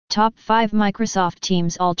Top 5 Microsoft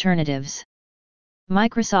Teams Alternatives.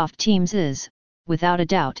 Microsoft Teams is, without a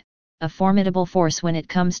doubt, a formidable force when it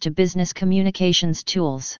comes to business communications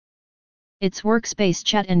tools. Its workspace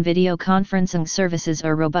chat and video conferencing services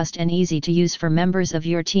are robust and easy to use for members of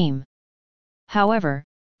your team. However,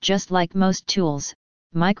 just like most tools,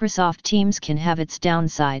 Microsoft Teams can have its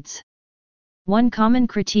downsides. One common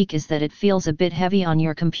critique is that it feels a bit heavy on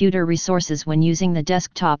your computer resources when using the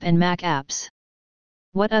desktop and Mac apps.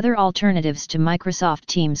 What other alternatives to Microsoft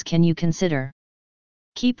Teams can you consider?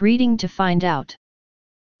 Keep reading to find out.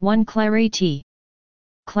 1. Clariti.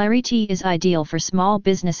 Clariti is ideal for small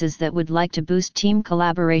businesses that would like to boost team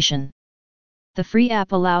collaboration. The free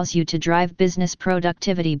app allows you to drive business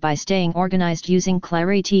productivity by staying organized using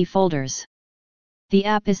Clariti folders. The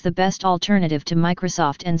app is the best alternative to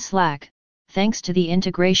Microsoft and Slack, thanks to the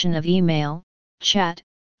integration of email, chat,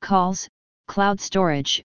 calls, cloud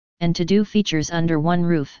storage, and to-do features under one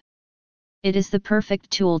roof. It is the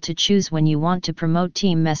perfect tool to choose when you want to promote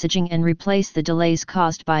team messaging and replace the delays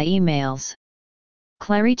caused by emails.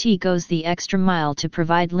 Clariti goes the extra mile to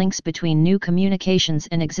provide links between new communications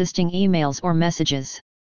and existing emails or messages.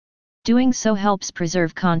 Doing so helps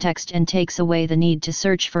preserve context and takes away the need to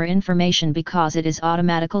search for information because it is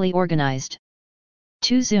automatically organized.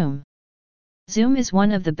 2. Zoom. Zoom is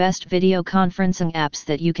one of the best video conferencing apps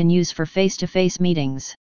that you can use for face-to-face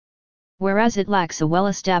meetings. Whereas it lacks a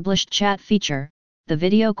well-established chat feature, the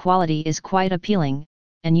video quality is quite appealing,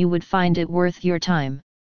 and you would find it worth your time.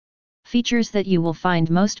 Features that you will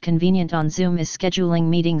find most convenient on Zoom is scheduling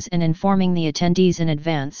meetings and informing the attendees in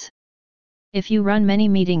advance. If you run many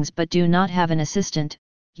meetings but do not have an assistant,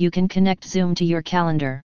 you can connect Zoom to your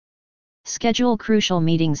calendar. Schedule crucial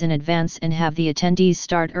meetings in advance and have the attendees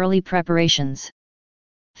start early preparations.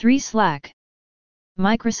 3. Slack.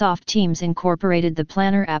 Microsoft Teams incorporated the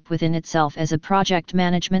Planner app within itself as a project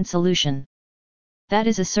management solution. That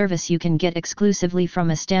is a service you can get exclusively from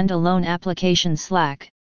a standalone application Slack.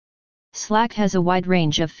 Slack has a wide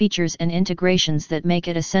range of features and integrations that make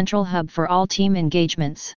it a central hub for all team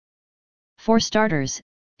engagements. For starters,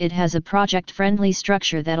 it has a project-friendly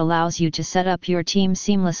structure that allows you to set up your team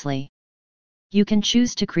seamlessly. You can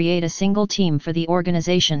choose to create a single team for the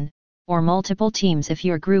organization, or multiple teams if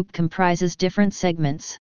your group comprises different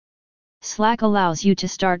segments. Slack allows you to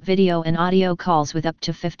start video and audio calls with up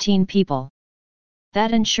to 15 people.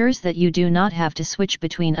 That ensures that you do not have to switch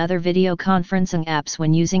between other video conferencing apps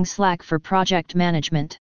when using Slack for project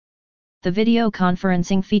management. The video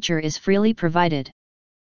conferencing feature is freely provided.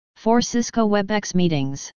 4. Cisco WebEx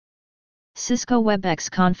Meetings. Cisco WebEx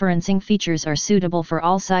conferencing features are suitable for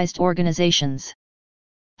all sized organizations.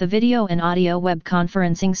 The video and audio web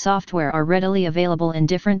conferencing software are readily available in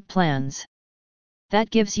different plans. That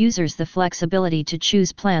gives users the flexibility to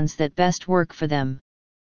choose plans that best work for them.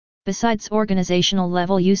 Besides organizational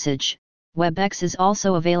level usage, WebEx is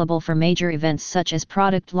also available for major events such as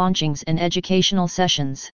product launchings and educational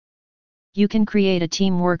sessions. You can create a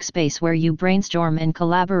team workspace where you brainstorm and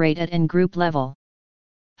collaborate at and group level.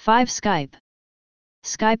 5. Skype.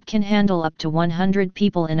 Skype can handle up to 100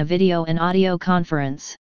 people in a video and audio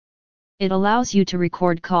conference. It allows you to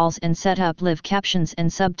record calls and set up live captions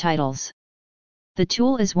and subtitles. The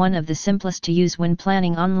tool is one of the simplest to use when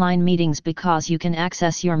planning online meetings because you can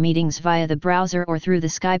access your meetings via the browser or through the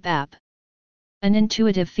Skype app. An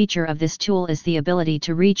intuitive feature of this tool is the ability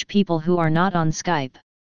to reach people who are not on Skype.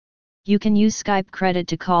 You can use Skype credit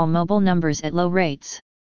to call mobile numbers at low rates.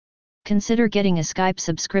 Consider getting a Skype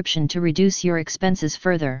subscription to reduce your expenses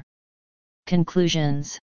further.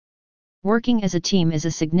 Conclusions. Working as a team is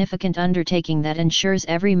a significant undertaking that ensures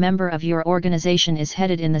every member of your organization is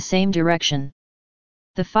headed in the same direction.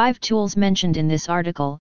 The 5 tools mentioned in this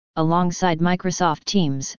article, alongside Microsoft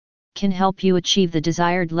Teams, can help you achieve the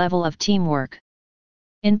desired level of teamwork.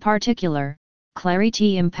 In particular,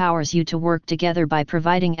 Clariti empowers you to work together by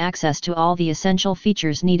providing access to all the essential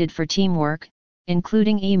features needed for teamwork,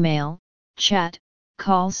 including email, chat,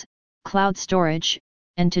 calls, cloud storage,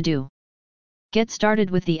 and to-do. Get started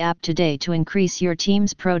with the app today to increase your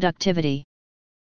team's productivity.